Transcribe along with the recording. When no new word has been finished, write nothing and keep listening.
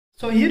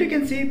So here you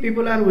can see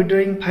people are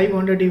withdrawing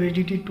 500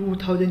 USDT,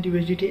 2000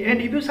 USDT,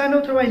 and if you sign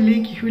up through my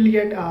link, you will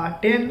get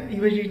 10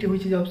 USDT,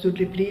 which is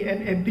absolutely free.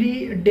 And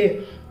every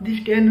day,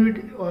 this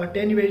 10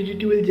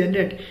 USDT will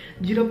generate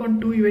 0.2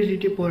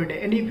 USDT per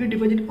day. And if you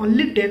deposit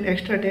only 10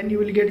 extra 10, you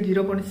will get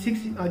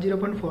 0.6,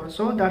 0.4.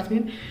 So that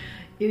means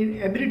in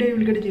every day you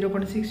will get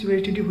 0.6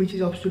 USDT, which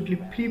is absolutely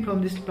free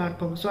from this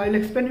platform. So I'll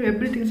explain you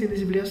everything in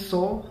this video.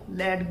 So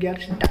let's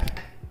get started.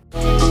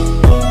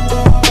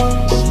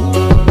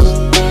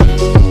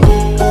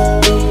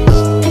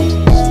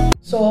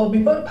 So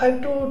before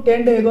 5 to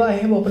 10 days ago, I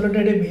have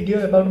uploaded a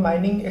video about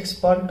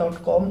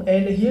miningexpert.com,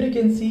 and here you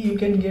can see you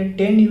can get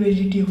 10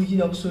 USDT, which is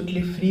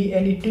absolutely free,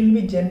 and it will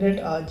be generate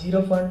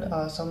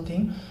 0.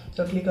 Something.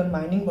 So click on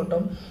mining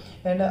button,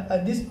 and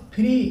this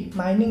free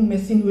mining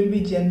machine will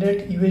be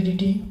generate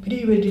USDT,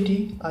 free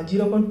USDT,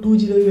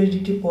 0.20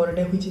 USDT per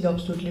day, which is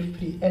absolutely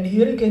free. And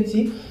here you can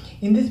see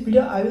in this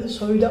video I will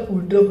show you the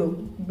withdraw proof,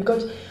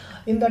 because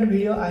in that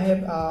video I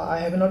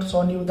have not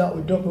shown you the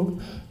withdraw proof.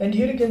 And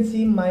here you can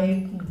see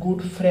my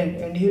good friend,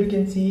 and here you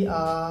can see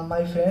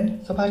my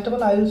friend. So first of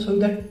all I will show you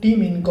the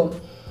team income,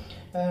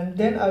 and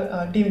then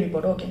team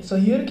report. Okay, so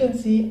here you can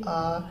see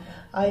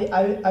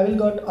I will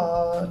got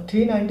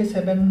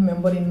 397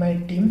 member in my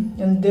team,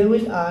 and they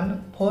will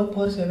earn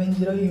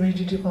 4470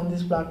 USDT from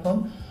this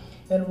platform,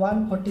 and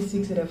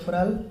 146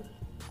 referral,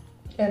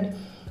 and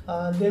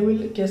they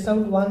will cash out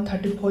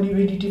 134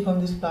 USDT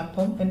from this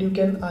platform, and you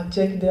can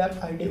check their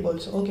ID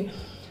also. Okay,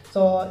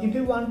 so if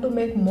you want to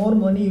make more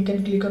money, you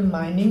can click on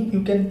mining.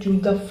 You can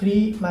choose the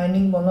free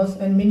mining bonus,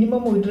 and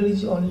minimum withdrawal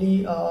is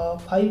only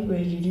 5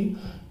 USDT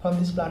from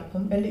this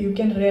platform, and you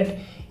can rent.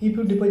 If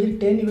you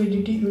deposit 10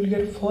 USDT, you will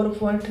get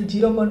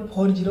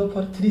 0.40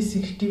 for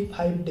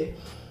 365 days.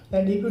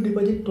 And if you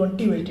deposit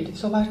 20 USDT,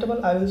 so first of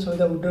all I will show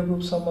the withdrawal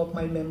proof some of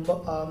my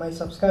my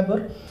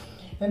subscriber,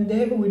 and they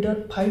have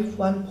withdrawn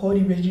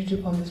 514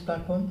 USDT from this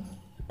platform,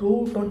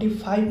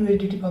 225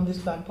 USDT from this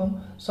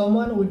platform.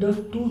 Someone withdrew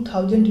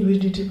 2000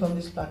 USDT from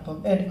this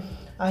platform, and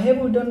I have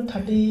withdrawn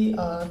 30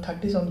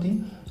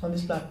 something on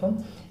this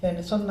platform.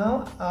 And so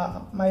now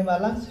my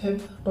balance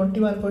have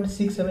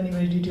 21.67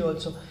 USDT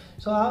also.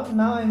 So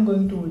now I am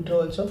going to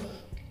withdraw also.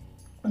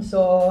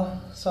 So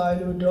I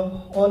will withdraw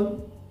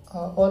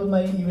all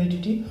my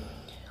USDT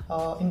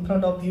in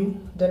front of you.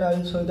 Then I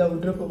will show the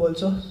withdrawal proof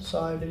also. So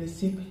I will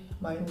receive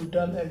my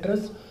withdrawal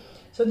address.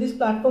 So this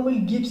platform will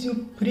gives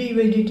you free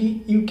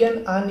USDT. You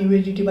can earn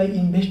USDT by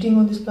investing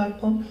on this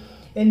platform,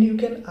 and you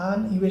can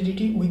earn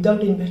USDT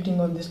without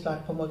investing on this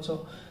platform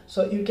also.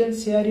 So you can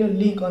share your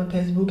link on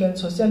Facebook and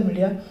social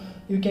media.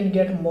 You can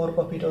get more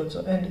profit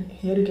also. And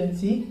here you can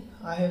see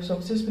I have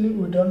successfully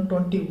withdrawn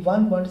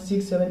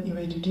 21.67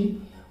 USDT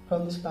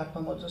from this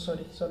platform also.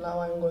 Sorry. So now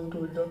I am going to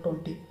withdraw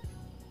 20.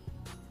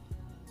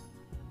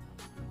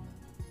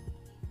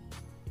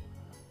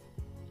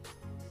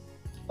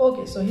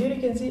 Okay, so here you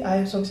can see I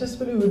have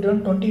successfully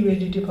withdrawn 20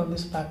 USDT from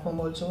this platform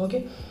also.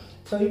 Okay,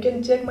 so you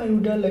can check my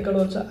withdrawal record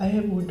also. I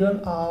have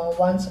withdrawn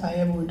once I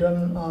have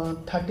withdrawn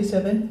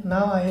 37.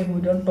 Now I have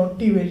withdrawn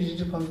 20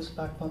 USDT from this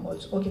platform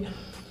also. Okay,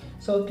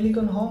 so click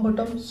on home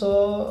button.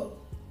 So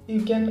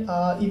you can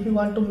if you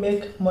want to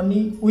make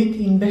money with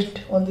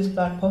invest on this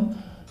platform,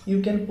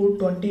 you can put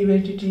 20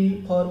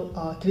 USDT for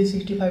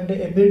 365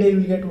 days. Every day you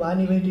will get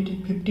 1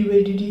 USDT, 50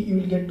 USDT you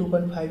will get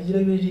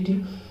 2.50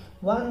 USDT,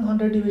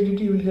 100 USDT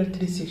you will get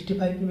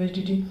 365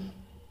 USDT,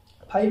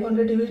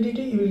 500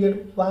 USDT you will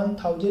get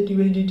 1000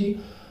 USDT,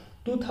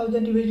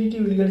 2000 USDT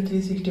you will get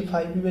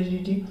 365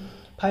 USDT,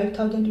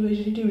 5000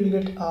 USDT you will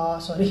get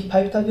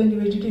 5000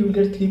 USDT you will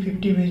get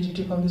 350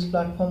 USDT from this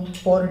platform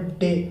per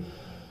day.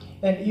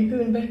 And if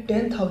you invest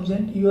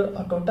 10,000, your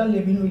total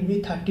revenue will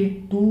be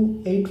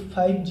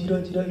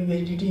 32,8500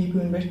 USDT if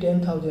you invest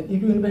 10,000.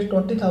 If you invest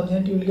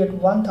 20,000, you will get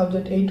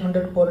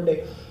 1,800 per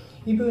day.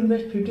 If you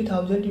invest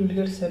 50,000, you will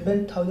get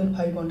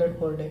 7,500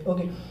 per day.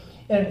 Okay,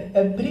 and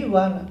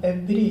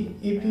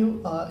if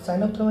you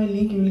sign up through my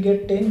link, you will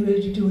get 10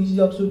 USDT, which is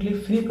absolutely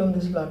free from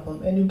this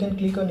platform. And you can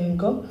click on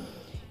income,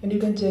 and you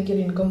can check your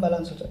income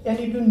balance also. And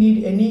if you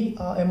need any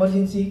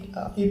emergency,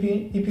 if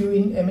you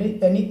in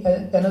any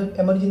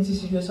emergency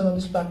situation on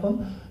this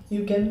platform,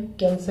 you can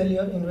cancel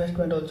your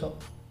investment also.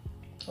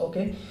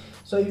 Okay,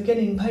 so you can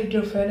invite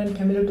your friend and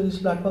family to this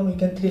platform. You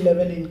can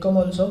 3-level income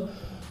also.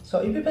 So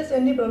if you face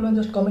any problem,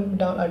 just comment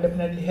down. I'll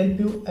definitely help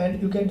you.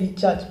 And you can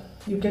recharge.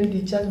 You can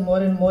recharge more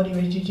and more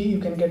USDT. You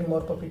can get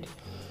more profit.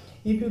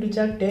 If you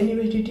recharge 10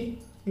 USDT,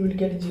 you will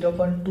get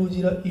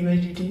 0.20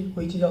 USDT,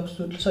 which is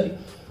absolutely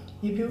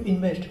If you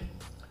invest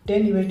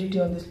 10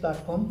 USDT on this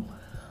platform,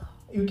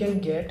 you can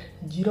get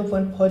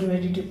 0.4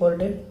 USDT per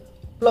day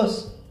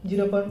plus if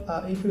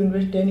you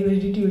invest 10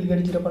 USDT, you will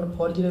get 0.40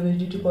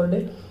 USDT per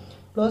day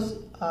plus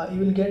you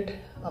will get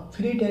a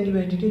free 10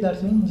 USDT,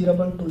 that means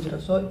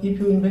 0.20. So if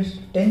you invest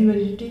 10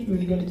 USDT, you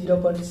will get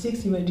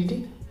 0.6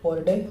 USDT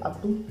per day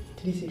up to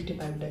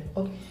 365 days.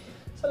 Okay,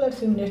 so let's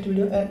see in next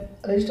video, and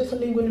registration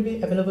link will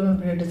be available in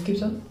video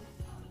description.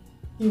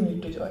 You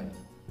need to join.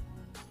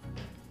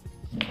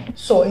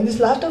 So in this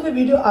last of the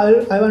video,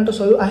 I want to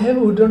show you I have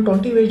withdrawn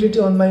 20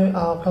 USDT on my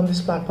from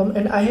this platform,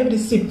 and I have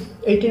received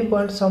 18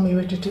 point some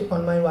USDT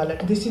on my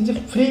wallet. This is a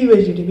free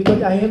USDT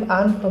because I have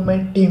earned from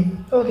my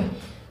team. Okay.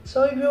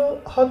 So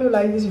hope you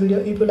like this video.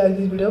 If you like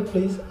this video,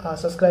 please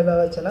subscribe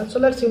our channel. So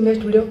let's see you next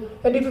video.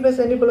 And if you face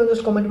any problem,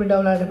 just comment me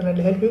down. I'll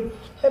definitely help you.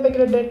 Have a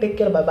great day. Take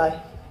care. Bye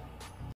bye.